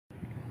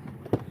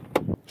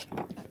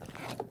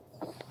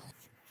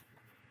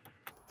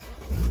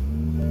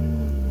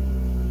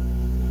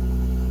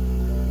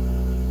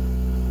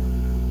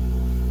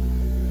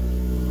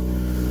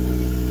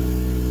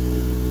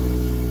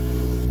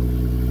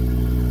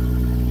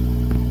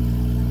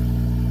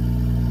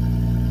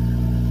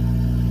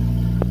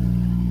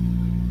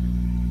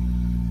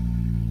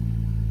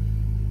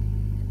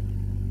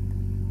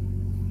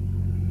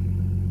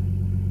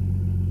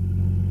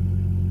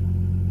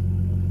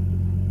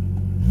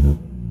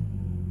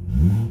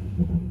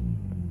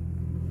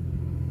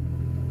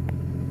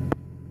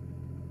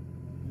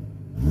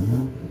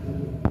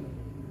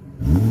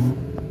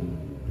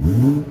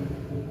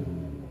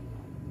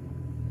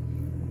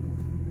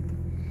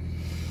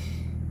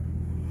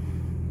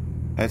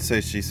I'd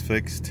say she's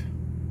fixed.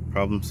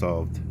 Problem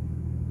solved.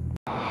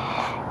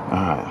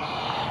 Alright,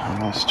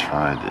 let's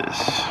try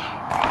this.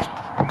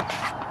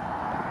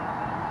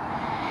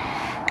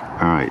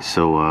 Alright,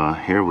 so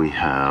here we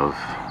have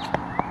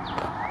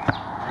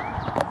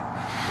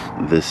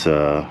this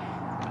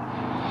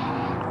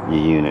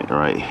unit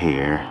right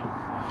here,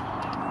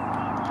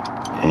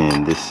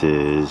 and this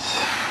is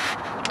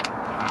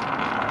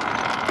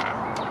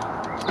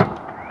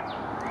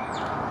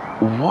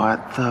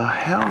what the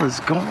hell is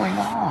going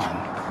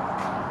on?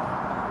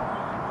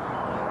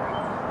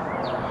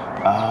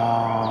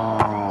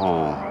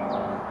 Oh,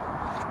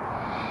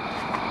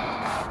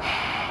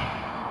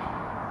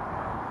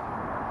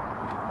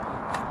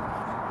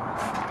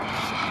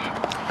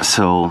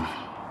 so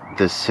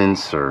the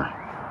sensor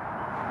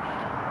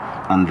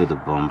under the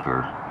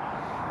bumper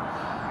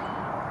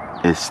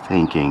is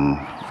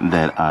thinking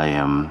that I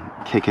am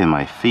kicking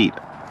my feet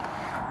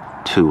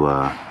to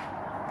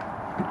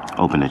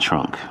open the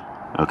trunk.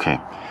 Okay,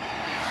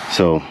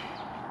 so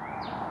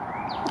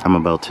I'm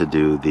about to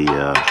do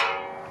the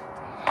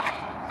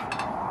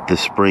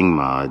spring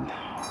mod,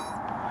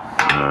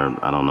 or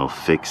I don't know,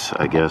 fix,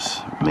 I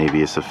guess.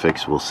 Maybe it's a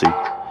fix, we'll see.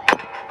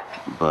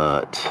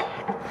 But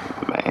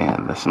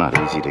man, that's not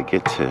easy to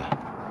get to.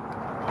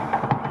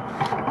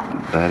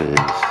 That is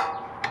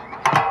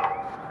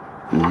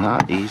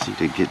not easy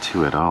to get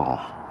to at all.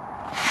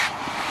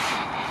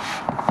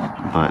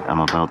 But I'm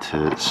about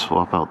to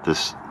swap out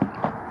this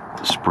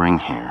spring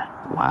here.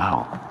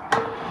 Wow.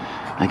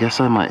 I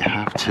guess I might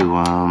have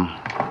to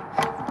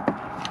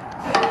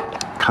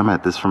come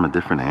at this from a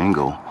different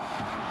angle,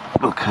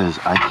 because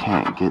I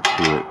can't get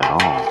to it at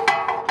all.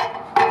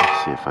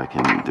 Let's see if I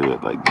can do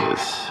it like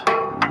this.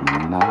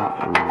 Not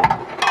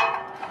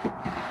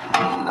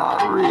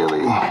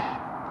really.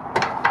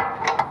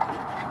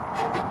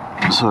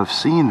 So I've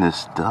seen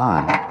this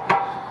done,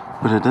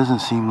 but it doesn't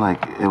seem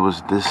like it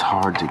was this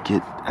hard to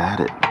get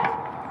at it.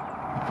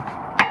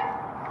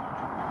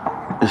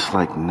 It's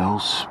like no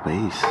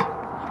space.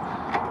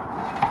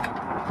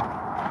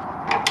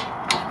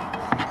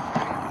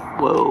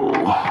 Whoa.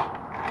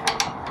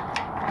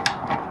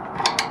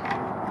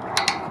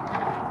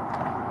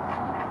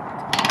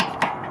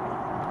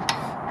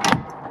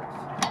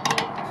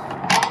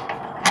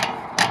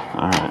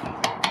 Alright.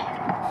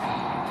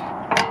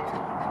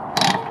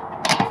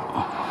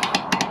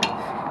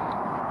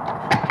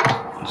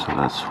 So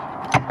that's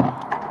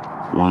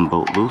one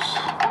bolt loose.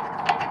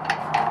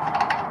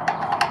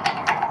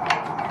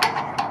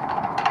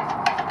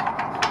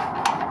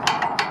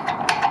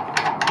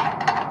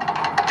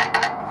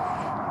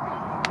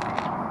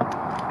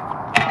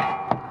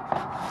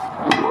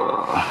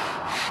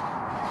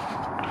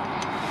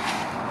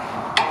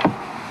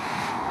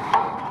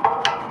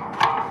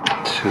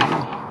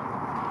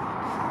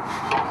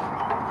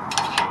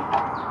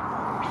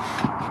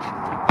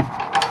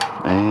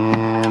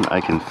 And I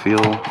can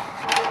feel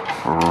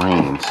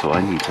rain, so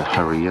I need to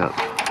hurry up.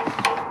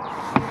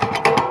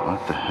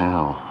 What the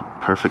hell?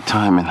 Perfect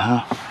timing,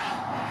 huh?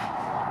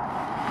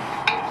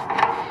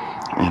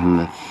 And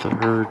the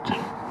third,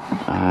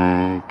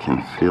 I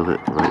can feel it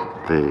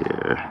right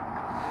there.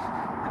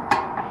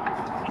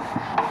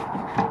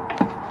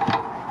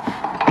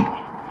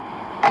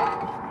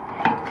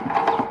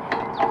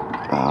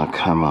 Oh,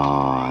 come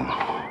on.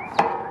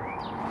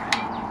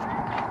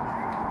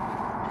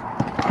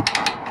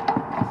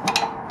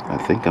 I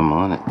think I'm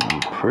on it.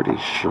 I'm pretty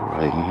sure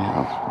I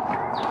am.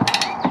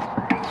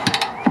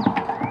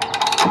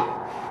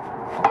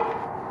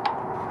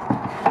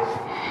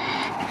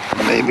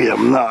 Maybe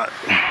I'm not.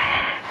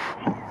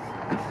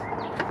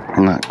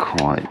 Not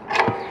quite.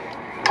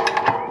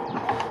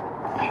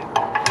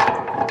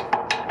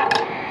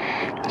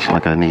 It's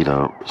like I need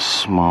a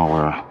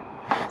smaller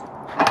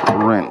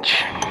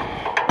wrench.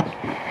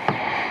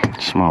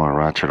 Smaller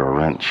ratchet or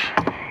wrench.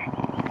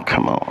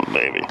 Come on,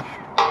 baby.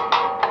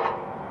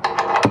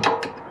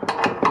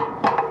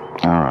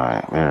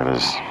 Alright, there it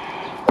is.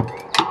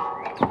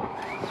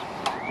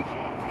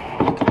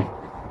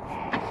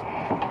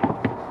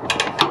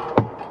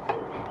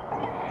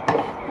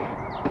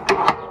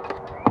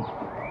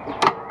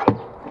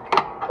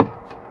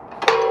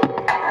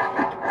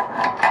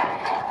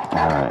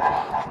 Alright.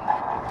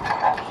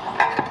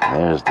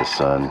 There's the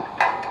sun.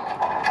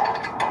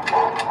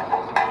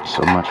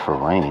 So much for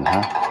rain,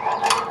 huh?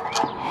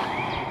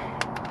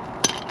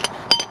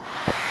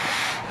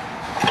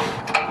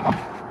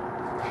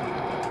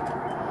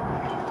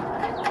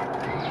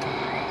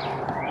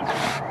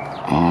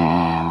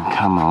 And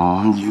come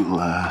on, you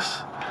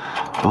last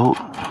bolt.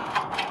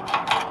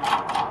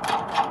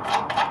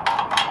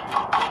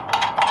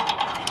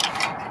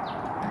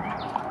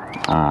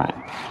 Alright,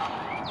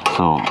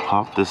 so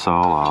pop this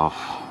all off.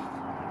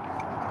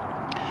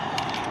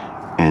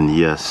 And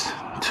yes,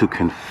 to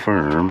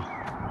confirm,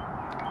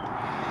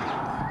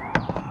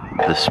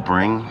 the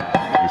spring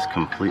is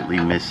completely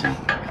missing.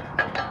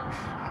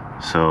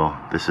 So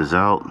this is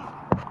out.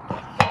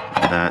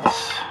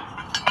 That's,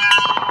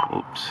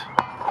 oops,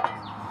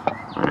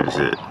 where is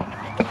it?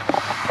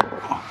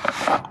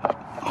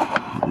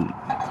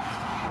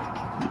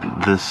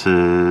 this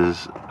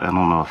is, I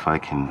don't know if I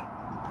can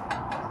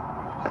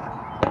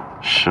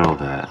show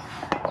that,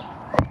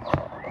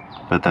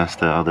 but that's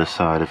the other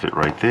side of it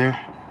right there.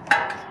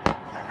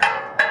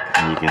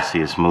 And you can see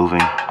it's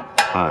moving,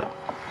 but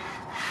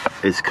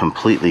it's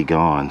completely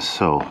gone.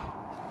 So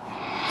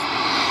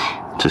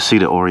to see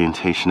the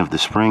orientation of the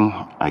spring,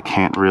 I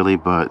can't really,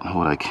 but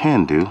what I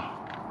can do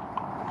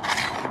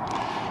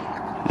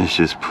is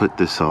just put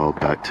this all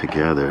back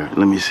together.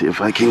 Let me see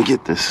if I can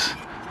get this,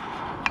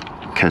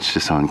 catch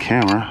this on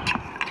camera.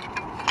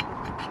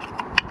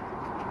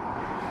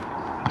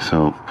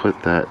 So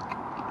put that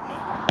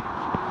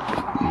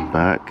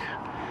back,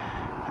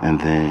 and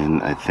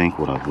then I think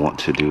what I want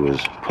to do is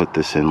put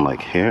this in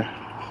like here,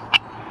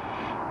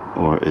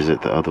 or is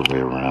it the other way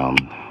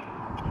around?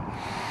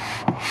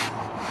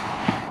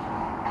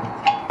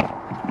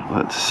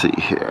 Let's see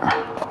here.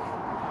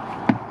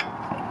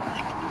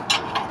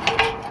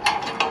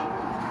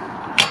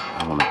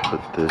 I want to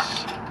put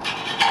this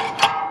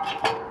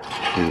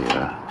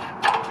here,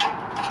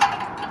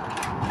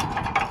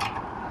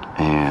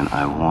 and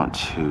I want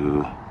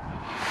to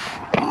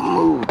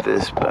move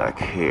this back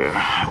here.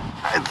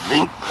 I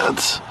think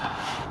that's,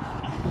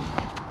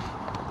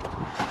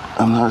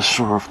 I'm not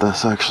sure if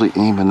that's actually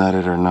aiming at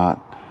it or not,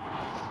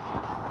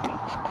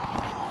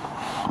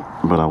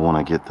 but I want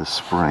to get the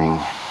spring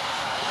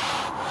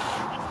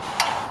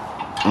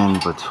in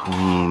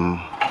between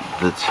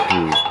the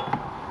two.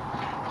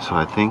 So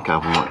I think I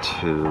want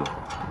to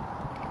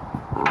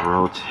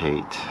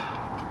rotate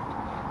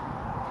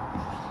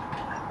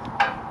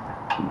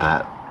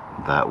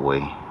that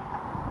way.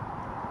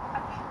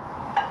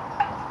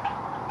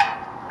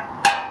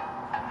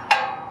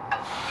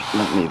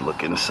 Let me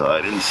look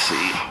inside and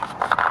see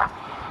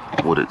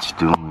what it's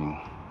doing.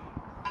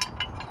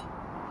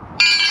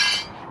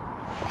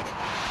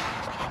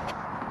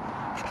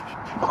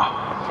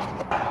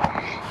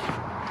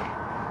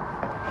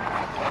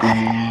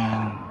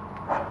 And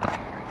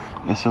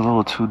it's a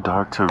little too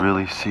dark to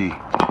really see.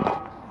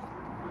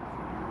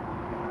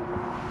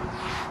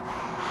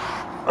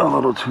 A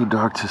little too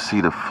dark to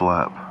see the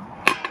flap.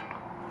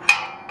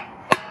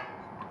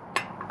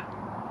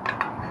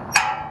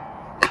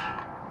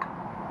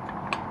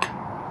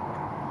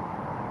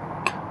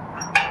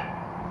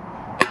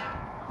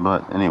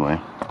 But anyway,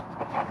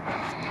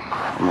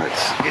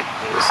 let's get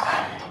this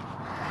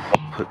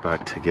put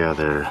back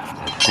together.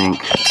 I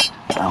think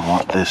I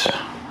want this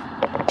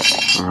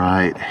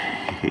right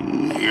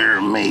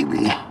here,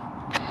 maybe.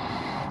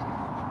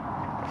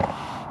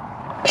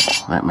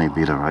 That may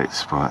be the right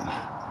spot.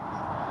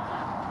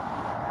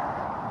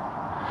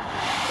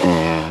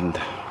 And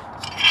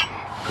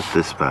put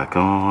this back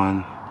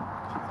on.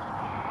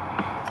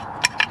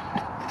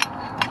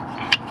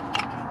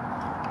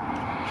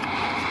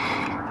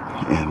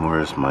 And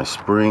where's my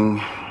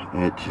spring?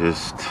 It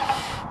just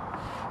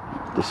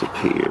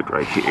disappeared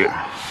right here.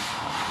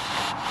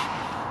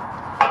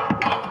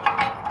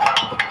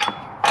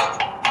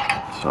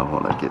 So I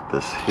want to get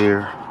this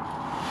here,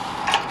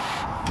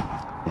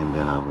 and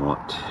then I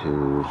want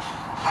to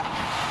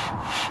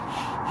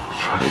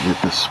try to get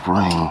the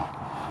spring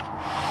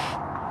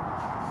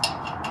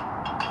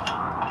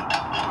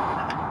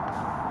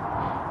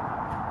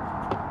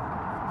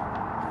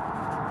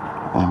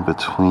in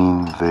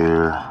between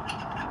there,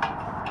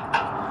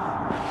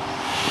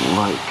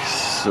 like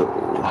so.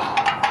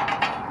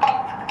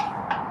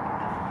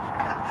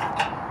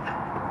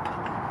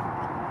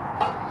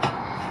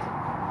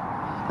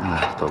 And I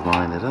have to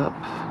line it up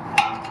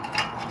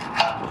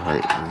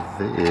right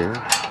there.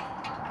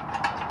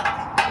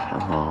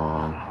 Come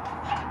on.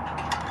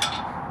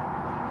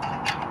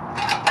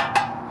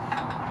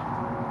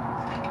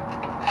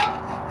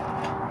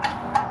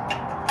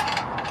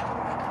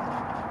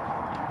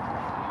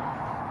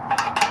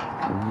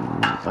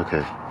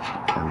 Okay,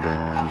 and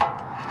then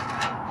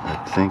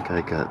I think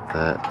I got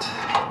that.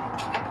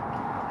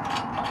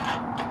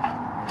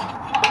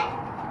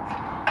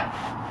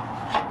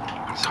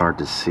 It's hard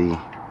to see.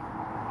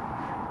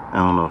 I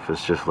don't know if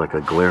it's just like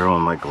a glare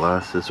on my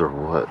glasses or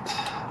what,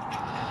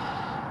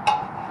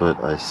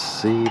 but I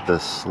see the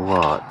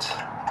slot,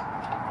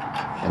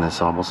 and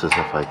it's almost as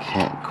if I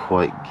can't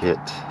quite get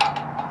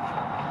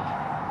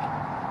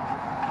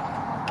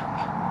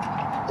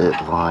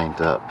it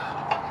lined up.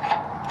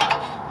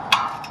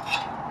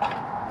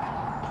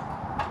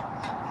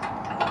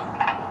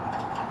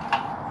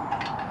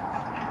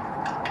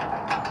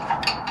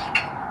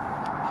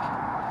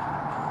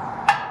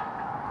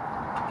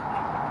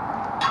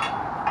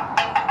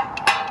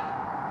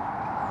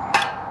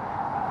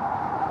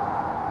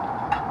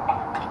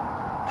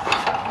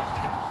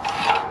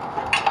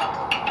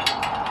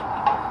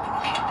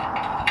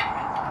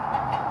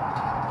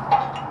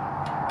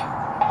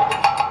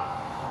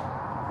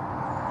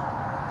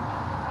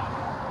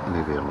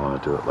 Maybe I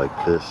want to do it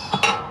like this.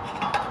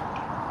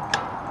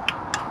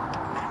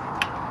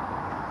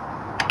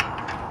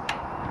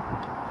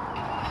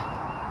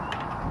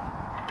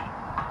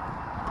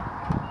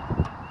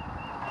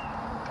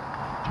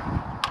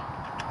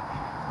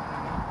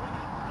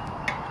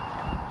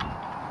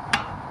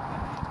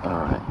 All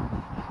right.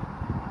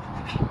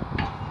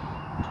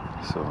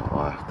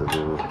 to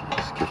do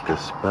is get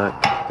this back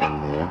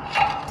in there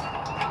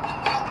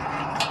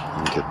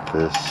and get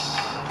this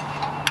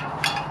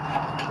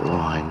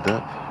lined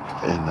up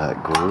in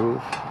that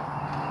groove.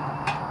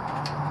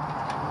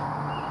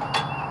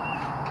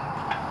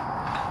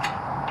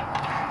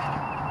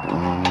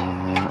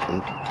 And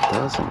it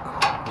doesn't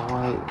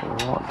quite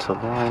want to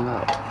line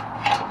up.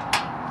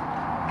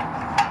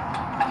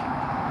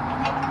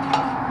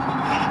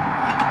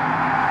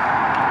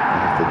 I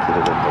have to get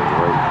it at the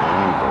right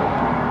angle,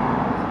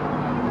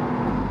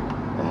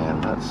 and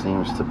that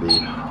seems to be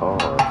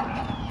hard.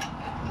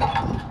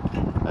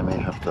 I may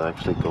have to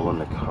actually go in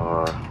the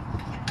car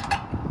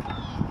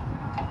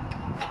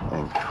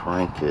and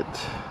crank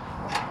it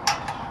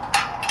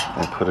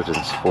and put it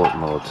in sport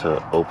mode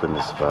to open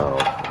this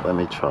valve. Let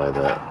me try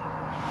that.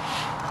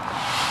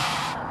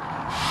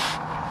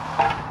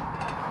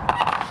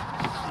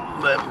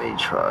 Let me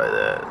try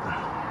that.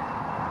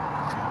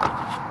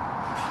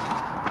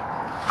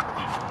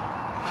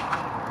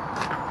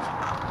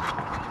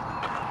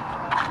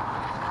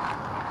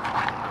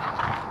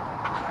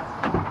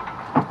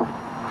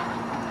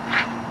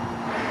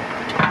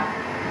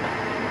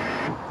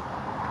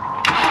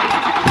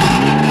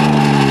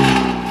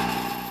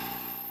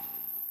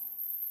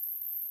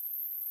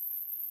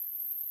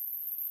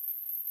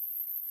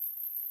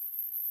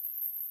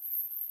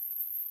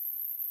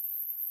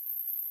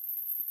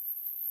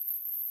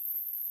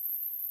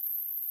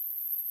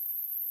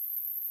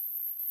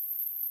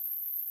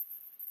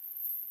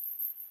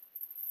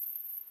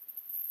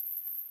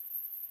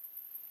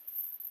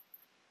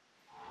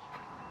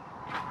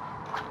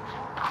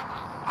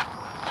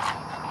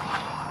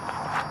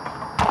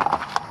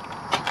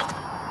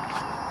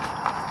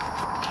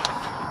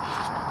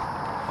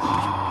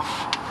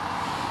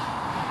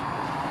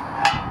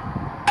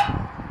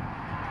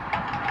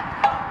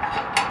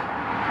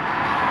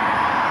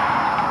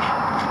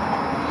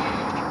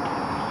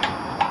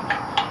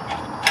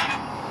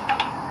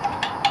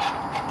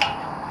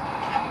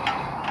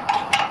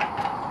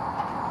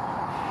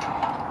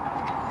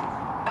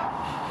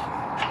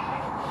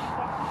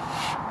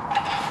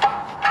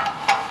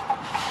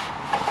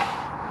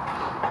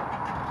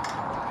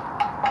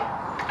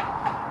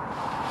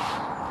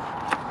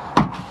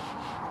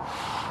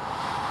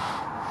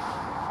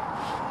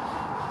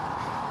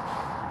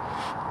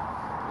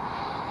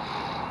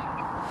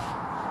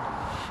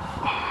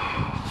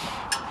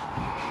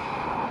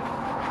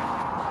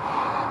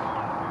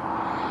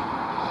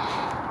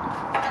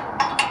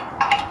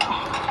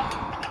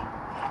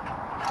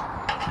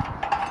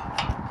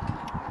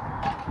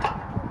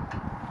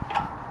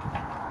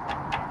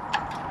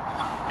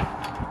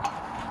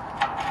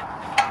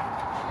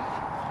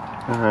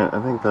 Alright,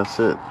 I think that's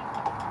it.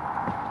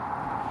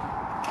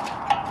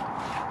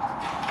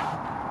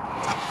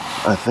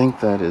 I think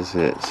that is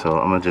it. So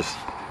I'm gonna just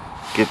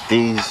get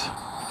these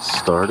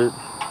started.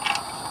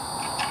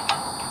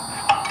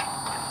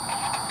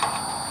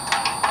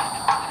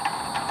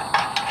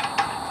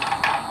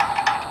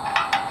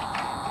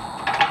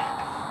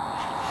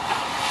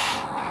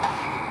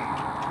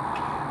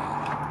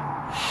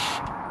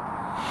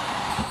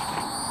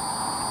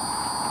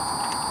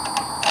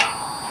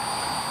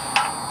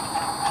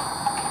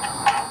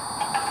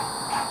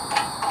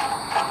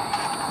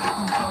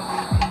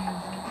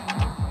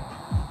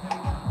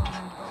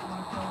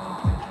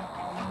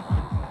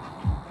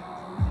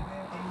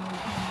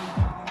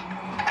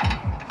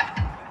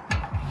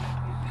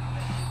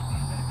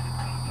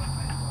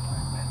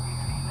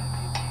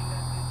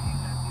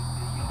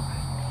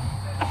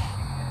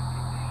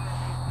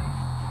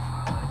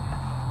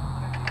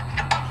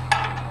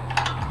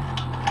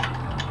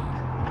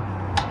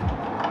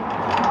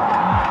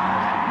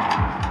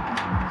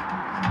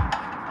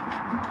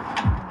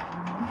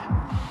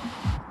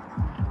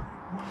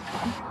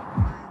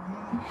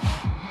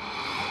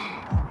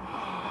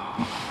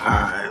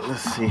 Alright,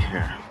 let's see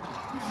here.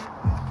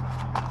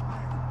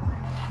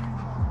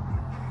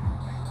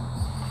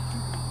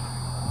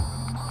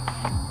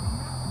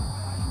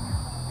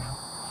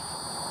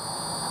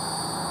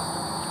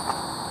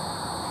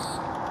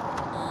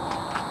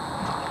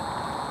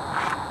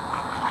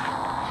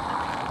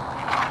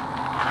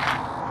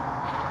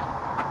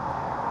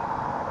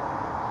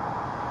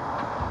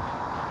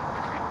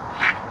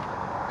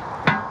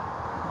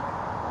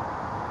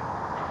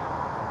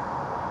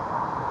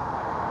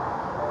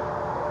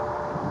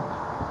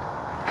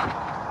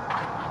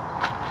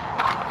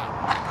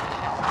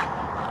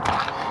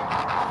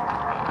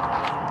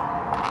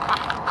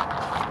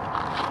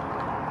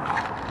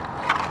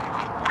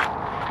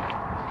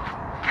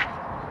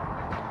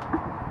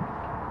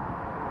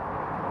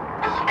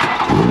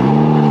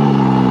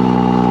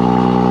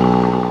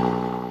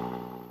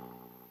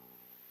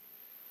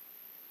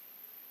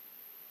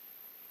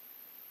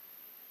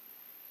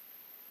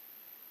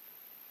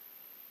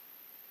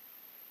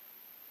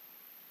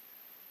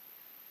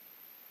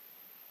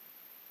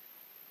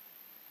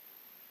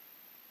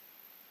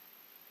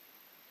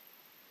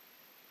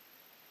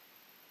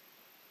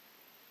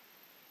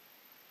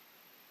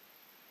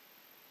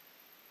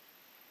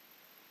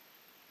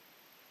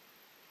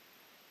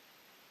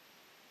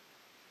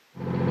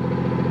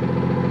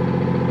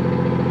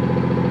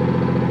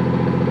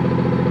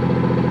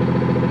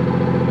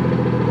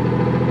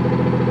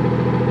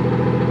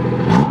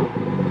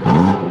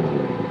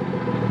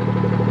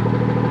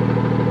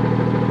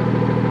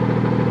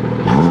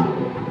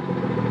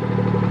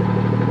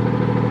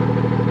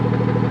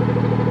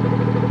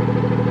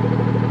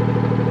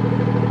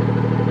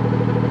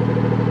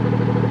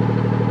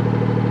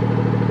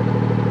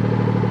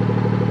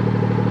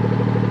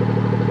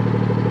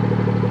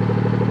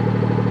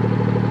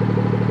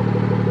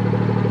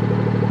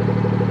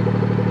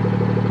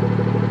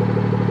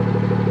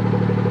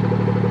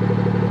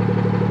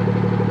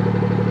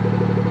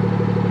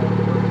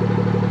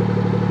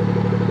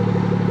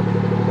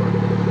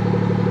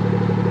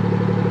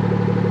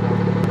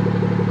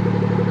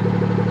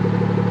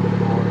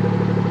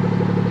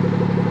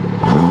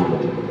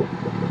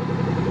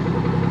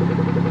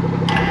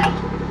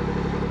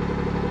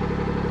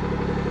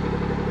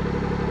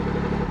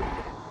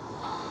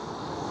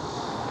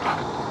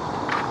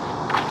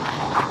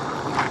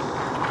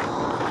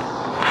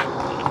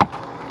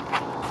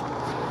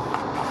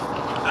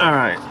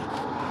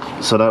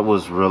 So that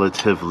was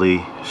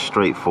relatively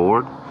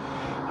straightforward.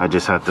 I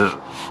just had to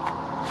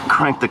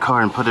crank the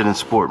car and put it in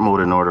sport mode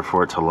in order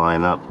for it to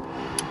line up.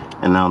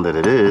 And now that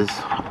it is,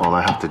 all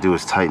I have to do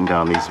is tighten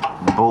down these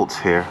bolts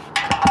here,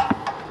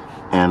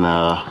 and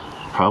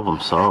problem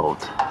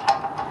solved.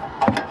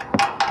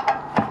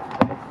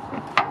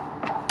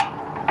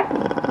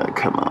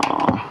 Come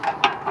on.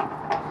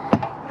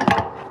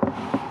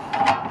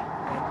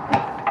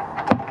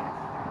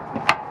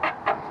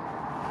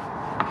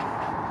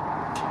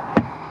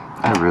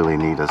 I really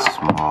need a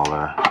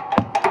smaller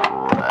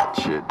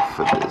ratchet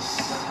for this.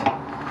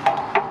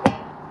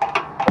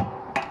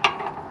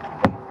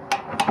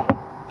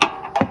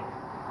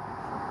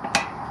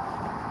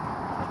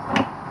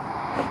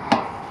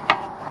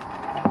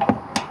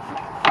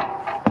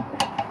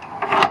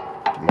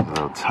 These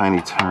little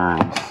tiny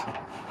turns.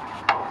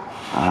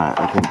 Alright,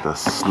 I think the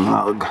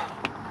snug.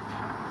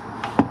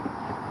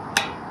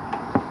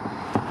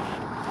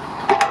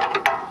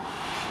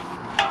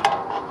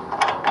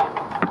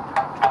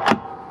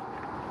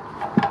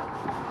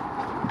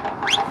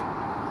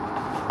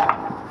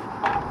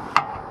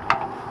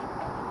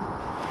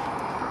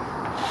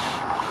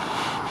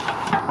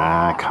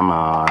 Come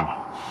on.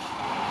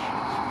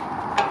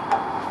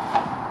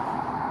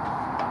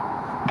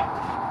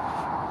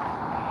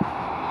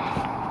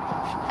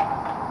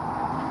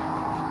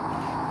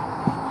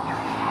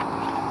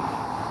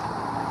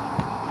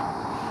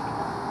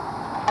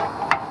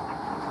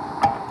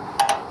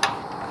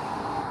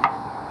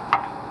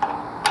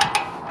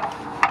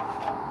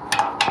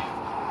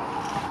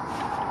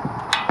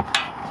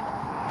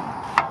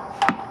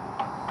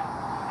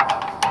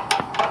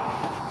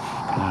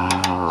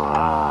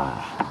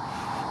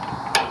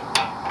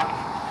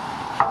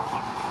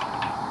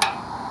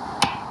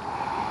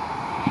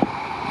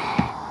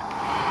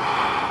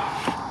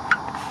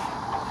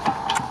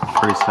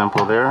 Pretty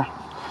simple there.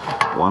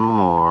 One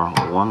more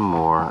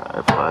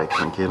if I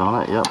can get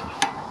on it. Yep.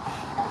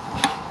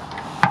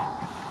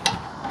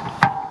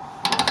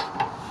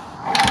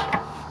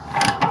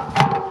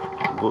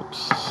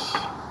 Whoops.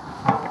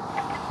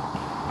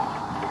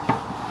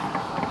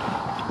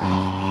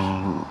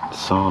 And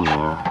it's on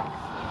there.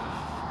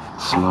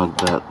 Snug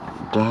that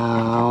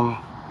down.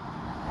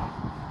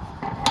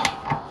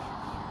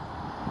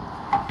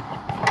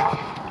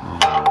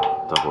 And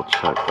double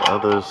check the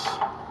others.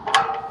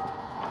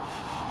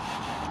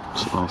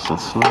 Nice and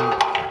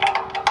snug.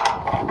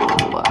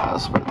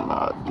 Last but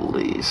not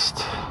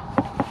least,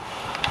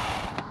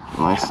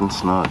 nice and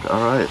snug.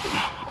 All right.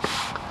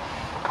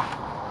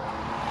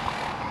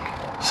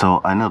 So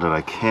I know that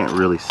I can't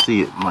really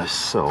see it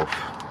myself,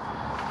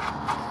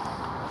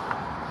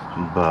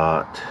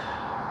 but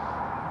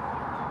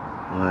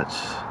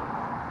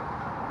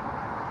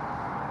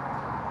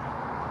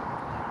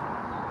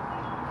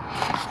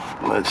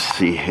let's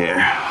see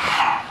here.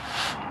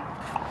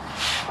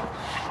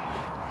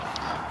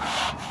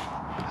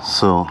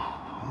 So,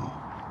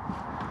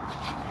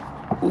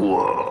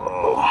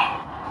 whoa.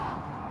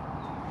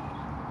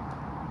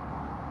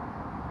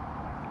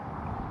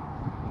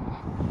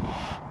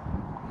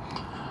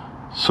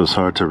 So it's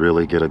hard to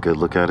really get a good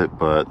look at it,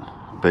 but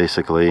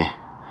basically,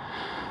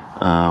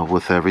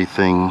 with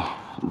everything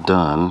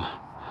done,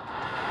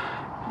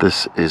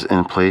 this is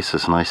in place.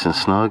 It's nice and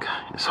snug.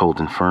 It's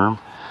holding firm.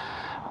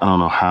 I don't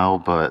know how,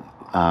 but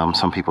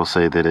some people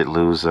say that it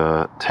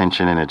loses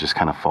tension and it just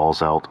kind of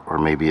falls out, or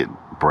maybe it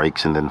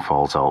breaks and then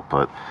falls out.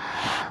 But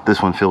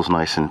this one feels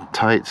nice and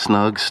tight,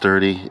 snug,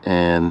 sturdy,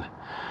 and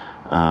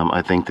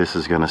I think this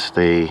is going to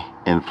stay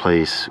in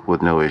place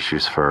with no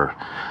issues for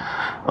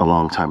a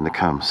long time to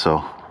come.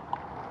 So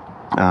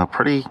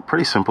pretty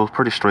simple,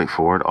 pretty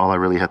straightforward. All I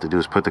really had to do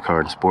is put the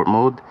car in sport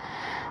mode,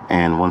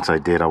 and once I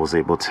did, I was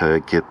able to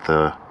get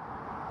the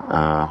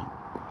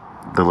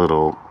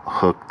little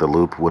hook, the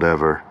loop,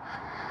 whatever,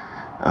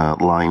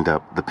 lined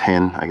up. The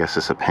pin, I guess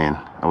it's a pin.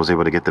 I was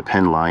able to get the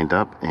pin lined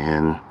up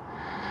and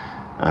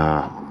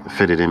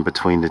fit it in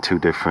between the two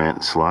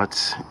different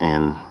slots,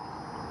 and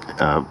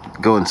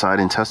go inside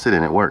and test it,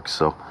 and it works.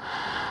 So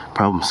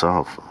problem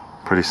solved.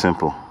 Pretty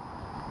simple.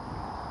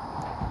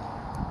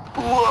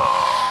 Whoa.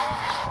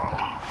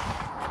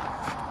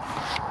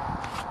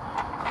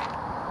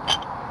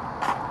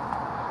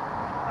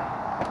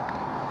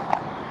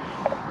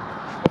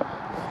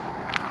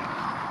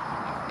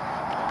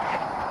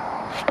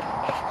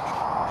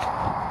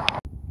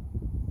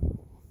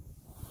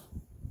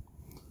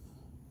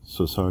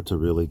 So it's hard to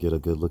really get a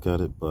good look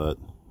at it, but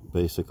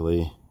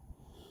basically,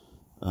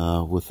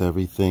 with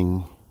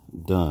everything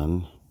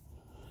done,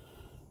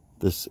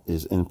 this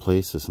is in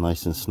place. It's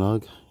nice and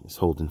snug. It's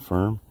holding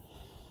firm.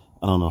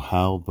 I don't know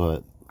how,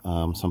 but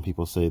some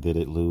people say that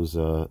it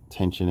loses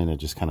tension and it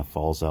just kind of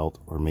falls out,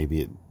 or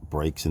maybe it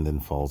breaks and then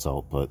falls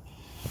out. But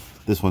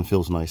this one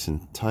feels nice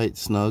and tight,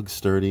 snug,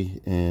 sturdy,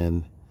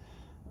 and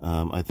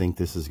I think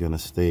this is going to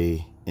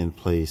stay in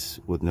place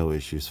with no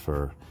issues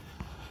for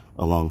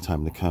a long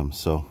time to come.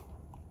 So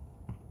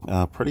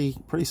pretty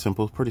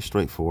simple, pretty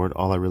straightforward.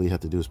 All I really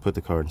had to do is put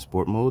the car in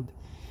sport mode,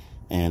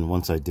 and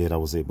once I did, I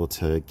was able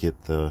to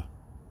get the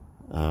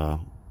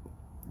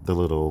the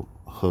little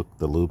hook,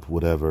 the loop,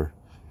 whatever,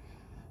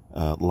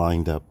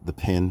 lined up. The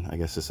pin, I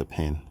guess it's a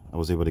pin. I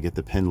was able to get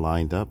the pin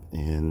lined up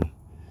and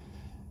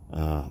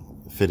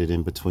fit it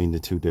in between the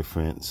two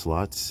different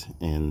slots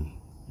and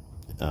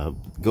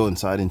go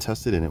inside and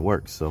test it, and it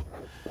works. So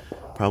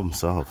problem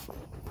solved.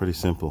 Pretty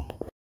simple.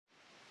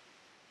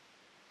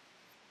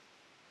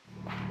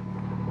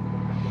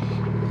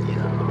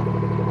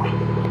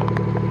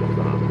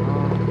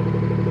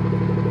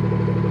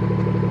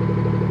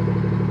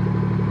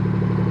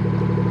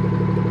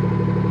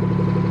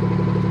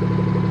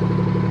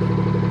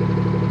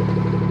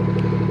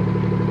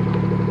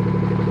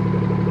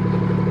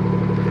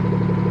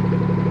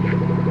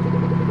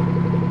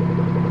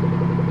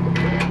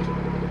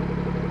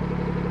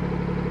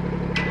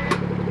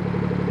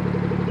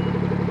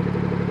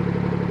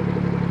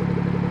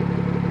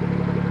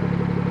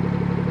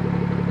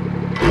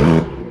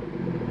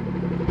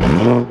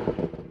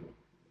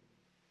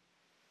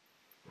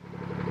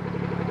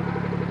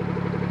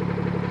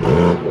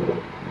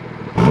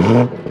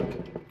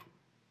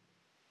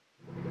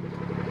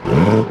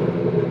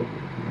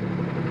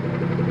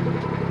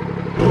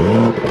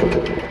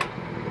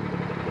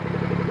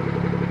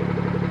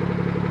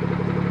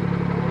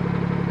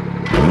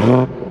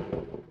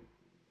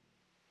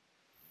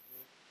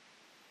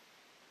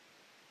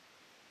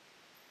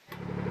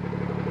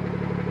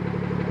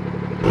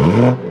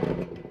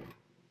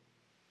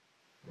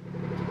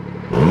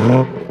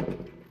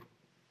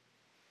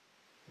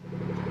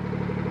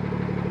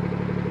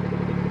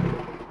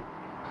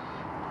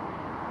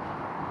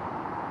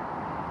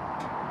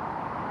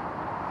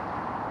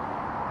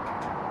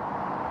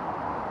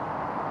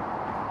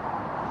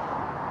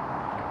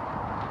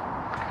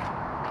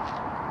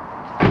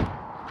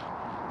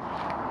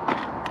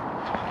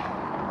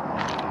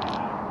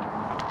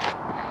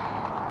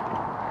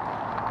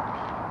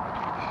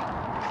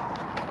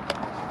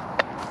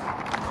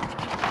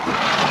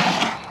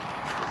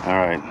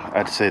 Alright,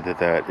 I'd say that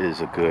that is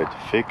a good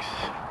fix,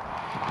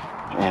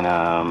 and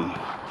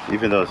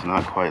even though it's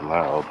not quite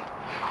loud,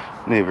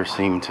 neighbors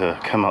seem to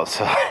come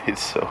outside,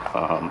 so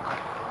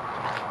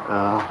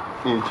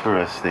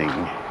interesting.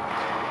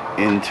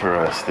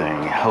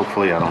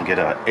 Hopefully I don't get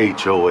a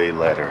HOA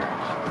letter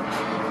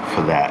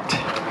for that.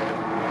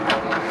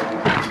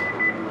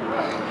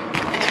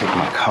 Take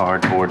my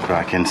cardboard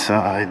back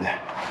inside.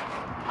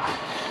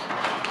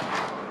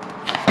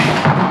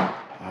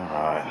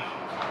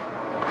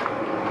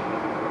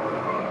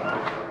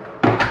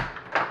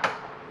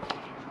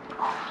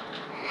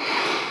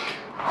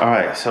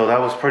 Alright, so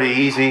that was pretty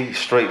easy,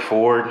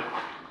 straightforward.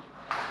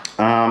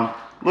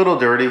 Little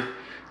dirty,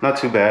 not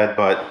too bad,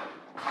 but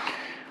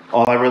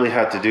all I really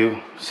had to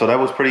do, so that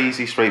was pretty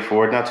easy,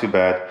 straightforward, not too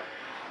bad.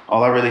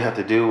 All I really had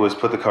to do was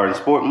put the car in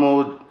sport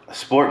mode,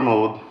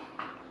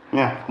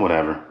 yeah,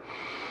 whatever.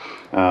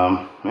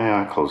 Yeah,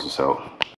 I'll close this out.